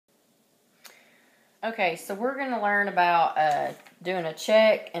Okay, so we're going to learn about doing a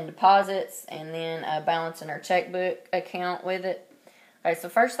check and deposits and then balancing our checkbook account with it. Okay, so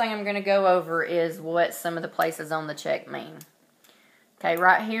first thing I'm going to go over is what some of the places on the check mean. Okay,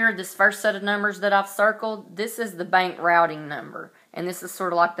 right here, this first set of numbers that I've circled, this is the bank routing number. And this is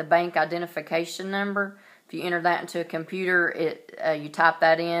sort of like the bank identification number. If you enter that into a computer, you type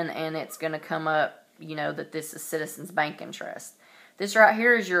that in and it's going to come up, that this is Citizens Bank and Trust. This right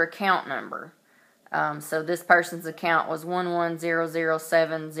here is your account number. So this person's account was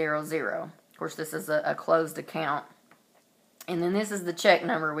 1100700. Of course, this is a closed account. And then this is the check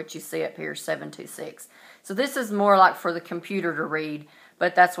number, which you see up here, 726. So this is more like for the computer to read,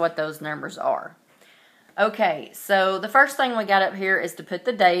 but that's what those numbers are. Okay, so the first thing we got up here is to put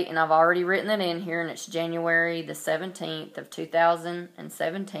the date, and I've already written it in here, and it's January the 17th of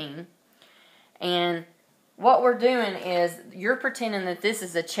 2017. And what we're doing is you're pretending that this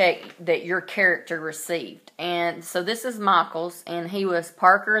is a check that your character received. And so this is Michael's, and he was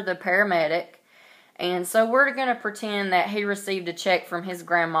Parker the paramedic. And so we're going to pretend that he received a check from his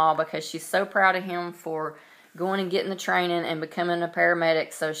grandma because she's so proud of him for going and getting the training and becoming a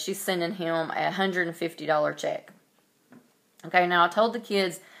paramedic. So she's sending him a $150 check. Okay, now I told the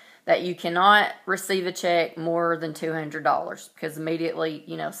kids that you cannot receive a check more than $200 because immediately,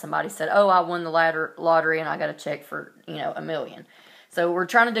 somebody said, oh, I won the lottery and I got a check for, $1 million. So we're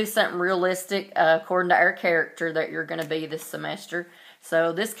trying to do something realistic according to our character that you're going to be this semester.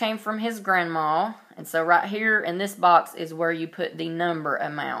 So this came from his grandma, and so right here in this box is where you put the number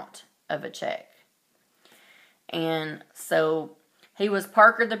amount of a check. And so he was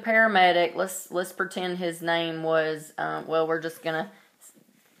Parker the paramedic. Let's pretend his name was, we're just going to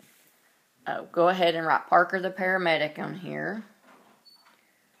go ahead and write Parker the paramedic on here.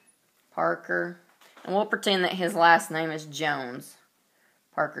 Parker. And we'll pretend that his last name is Jones.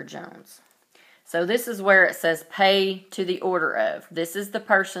 Parker Jones. So this is where it says pay to the order of. This is the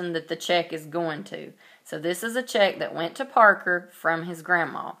person that the check is going to. So this is a check that went to Parker from his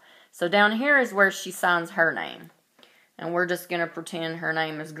grandma. So down here is where she signs her name. And we're just going to pretend her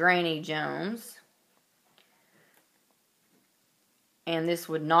name is Granny Jones. And this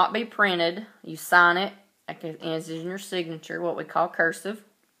would not be printed. You sign it as in your signature, what we call cursive.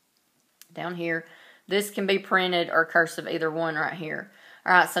 Down here. This can be printed or cursive, either one right here.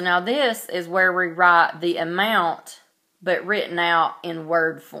 Alright, so now this is where we write the amount, but written out in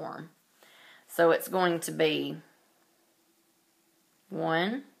word form. So it's going to be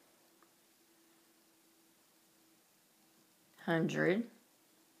 $100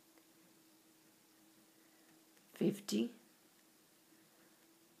 $50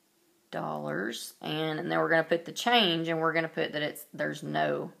 and then we're going to put the change, and we're going to put that there's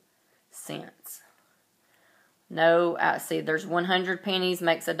no cents. No, see, there's 100 pennies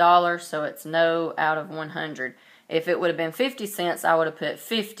makes $1, so it's no out of 100. If it would have been 50 cents, I would have put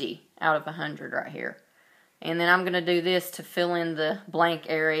 50 out of 100 right here. And then I'm going to do this to fill in the blank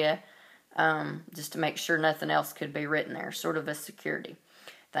area, just to make sure nothing else could be written there, sort of a security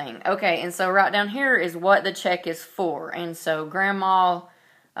thing. Okay, and so right down here is what the check is for. And so Grandma,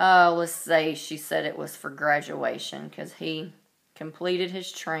 let's say she said it was for graduation because he completed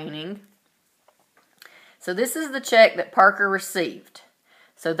his training. So this is the check that Parker received.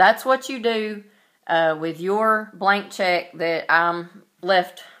 So that's what you do with your blank check that I'm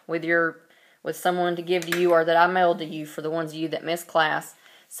left with someone to give to you, or that I mailed to you for the ones of you that missed class.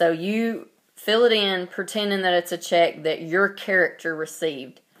 So you fill it in pretending that it's a check that your character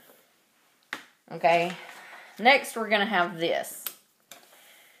received. Okay. Next we're going to have this.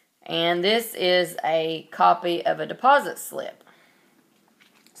 And this is a copy of a deposit slip.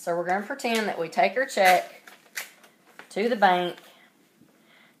 So we're going to pretend that we take our check to the bank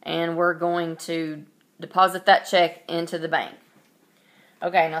and we're going to deposit that check into the bank.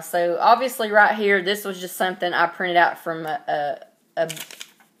 Okay, now so obviously right here, this was just something I printed out from a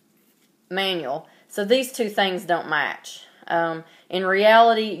manual. So these two things don't match. In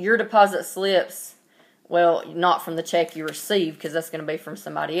reality, your deposit slips, well, not from the check you receive because that's going to be from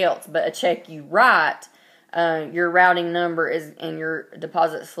somebody else, but a check you write, your routing number and your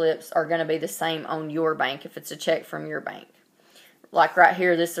deposit slips are going to be the same on your bank if it's a check from your bank. Like right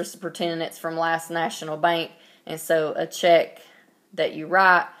here, this is pretending it's from Last National Bank, and so a check that you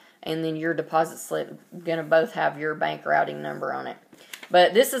write and then your deposit slip going to both have your bank routing number on it.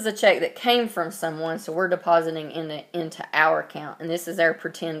 But this is a check that came from someone, so we're depositing into our account, and this is our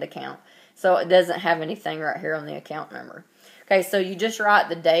pretend account. So it doesn't have anything right here on the account number. Okay, so you just write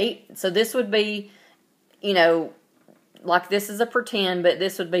the date. So this would be, like this is a pretend, but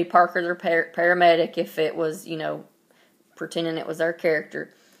this would be Parker the paramedic if it was, pretending it was our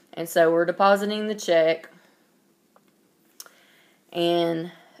character. And so we're depositing the check.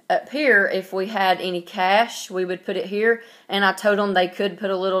 And up here, if we had any cash, we would put it here. And I told them they could put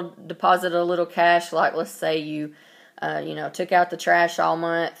deposit a little cash, like let's say you, took out the trash all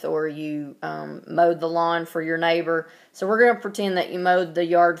month, or you mowed the lawn for your neighbor. So we're going to pretend that you mowed the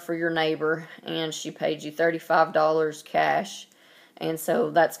yard for your neighbor, and she paid you $35 cash. And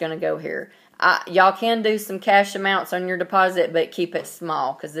so that's going to go here. Y'all can do some cash amounts on your deposit, but keep it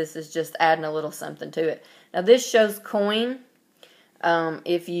small, because this is just adding a little something to it. Now this shows coin.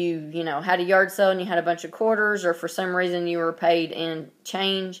 If you had a yard sale and you had a bunch of quarters, or for some reason you were paid in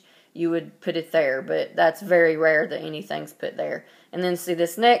change, you would put it there. But that's very rare that anything's put there. And then see,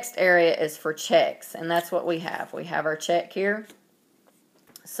 this next area is for checks, and that's what we have. We have our check here.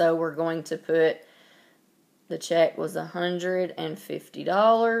 So we're going to put, the check was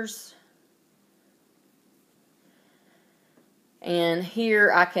 $150. And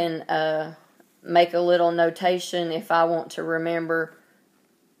here I can make a little notation if I want to remember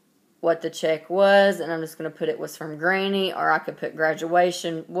what the check was, and I'm just going to put it was from Granny, or I could put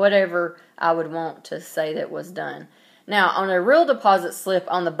graduation, whatever I would want to say that was done. Now, on a real deposit slip,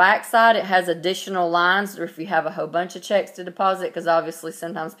 on the back side, it has additional lines, or if you have a whole bunch of checks to deposit, because obviously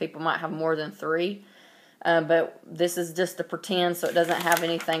sometimes people might have more than 3. But this is just to pretend, so it doesn't have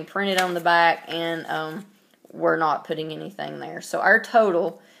anything printed on the back, and we're not putting anything there. So our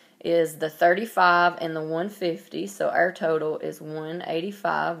total is the 35 and the 150. So our total is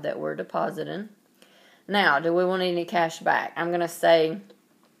 185 that we're depositing. Now, do we want any cash back? I'm going to say,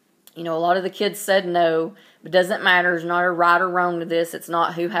 a lot of the kids said no, but it doesn't matter. There's not a right or wrong to this. It's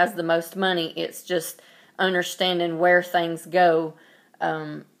not who has the most money. It's just understanding where things go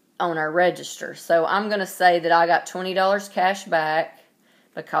on our register. So I'm going to say that I got $20 cash back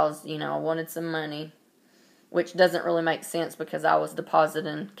because, I wanted some money, which doesn't really make sense because I was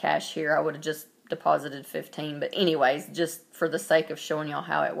depositing cash here. I would have just deposited 15. But anyways, just for the sake of showing y'all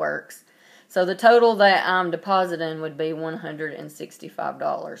how it works. So the total that I'm depositing would be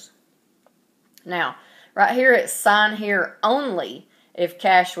 $165. Now, right here it's sign here only if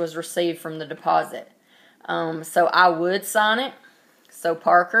cash was received from the deposit. So I would sign it. So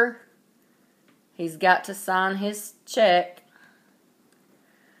Parker, he's got to sign his check.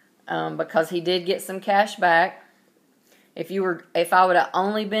 Because he did get some cash back. If I would have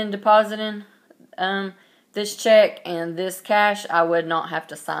only been depositing this check and this cash, I would not have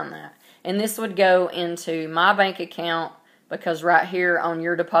to sign that. And this would go into my bank account, because right here on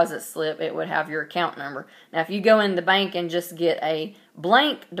your deposit slip, it would have your account number. Now, if you go in the bank and just get a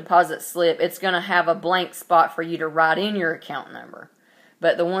blank deposit slip, it's going to have a blank spot for you to write in your account number.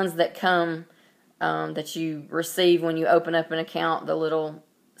 But the ones that come, that you receive when you open up an account, the little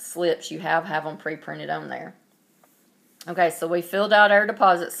slips you have them pre-printed on there. Okay, so we filled out our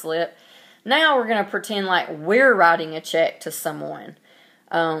deposit slip. Now we're going to pretend like we're writing a check to someone.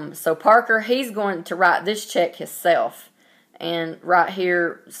 So Parker, he's going to write this check himself. And right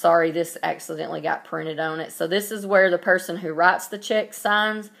here, sorry, this accidentally got printed on it. So this is where the person who writes the check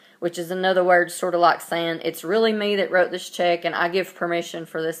signs, which is another word sort of like saying, it's really me that wrote this check, and I give permission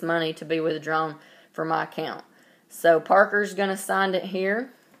for this money to be withdrawn from my account. So Parker's going to sign it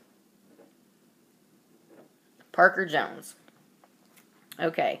here. Parker Jones.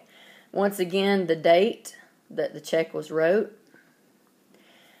 Okay. Once again, the date that the check was wrote.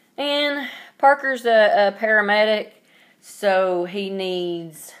 And Parker's a paramedic, so he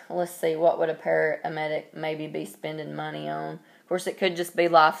needs, let's see, what would a paramedic maybe be spending money on? Of course, it could just be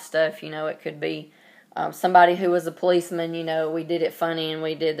life stuff, it could be somebody who was a policeman, we did it funny and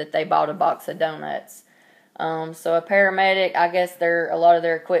we did that they bought a box of donuts. So a paramedic, I guess a lot of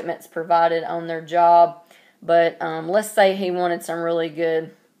their equipment's provided on their job. But let's say he wanted some really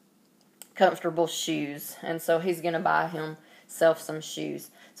good, comfortable shoes. And so he's going to buy himself some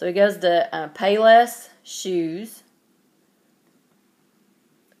shoes. So he goes to Payless Shoes.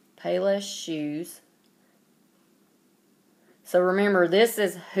 Payless Shoes. So remember, this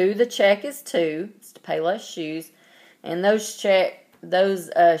is who the check is to. It's to Payless Shoes. And those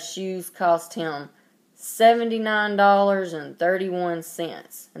shoes cost him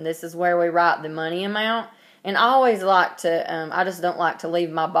 $79.31. And this is where we write the money amount. And I always like to, I just don't like to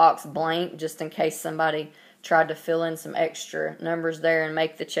leave my box blank just in case somebody tried to fill in some extra numbers there and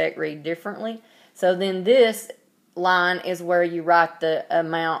make the check read differently. So then this line is where you write the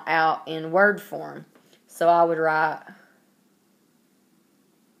amount out in word form. So I would write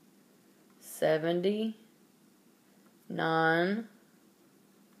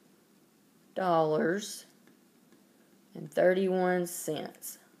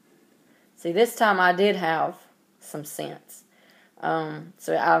 $79.31. See, this time I did have some cents.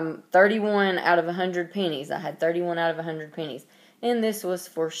 So I'm 31 out of 100 pennies. I had 31 out of 100 pennies. And this was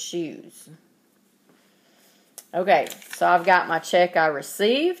for shoes. Okay, so I've got my check I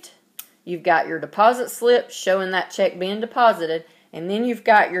received. You've got your deposit slip showing that check being deposited. And then you've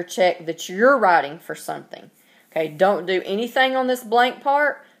got your check that you're writing for something. Okay, don't do anything on this blank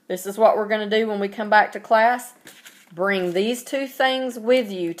part. This is what we're going to do when we come back to class. Bring these two things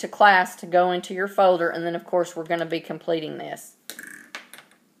with you to class to go into your folder. And then, of course, we're going to be completing this.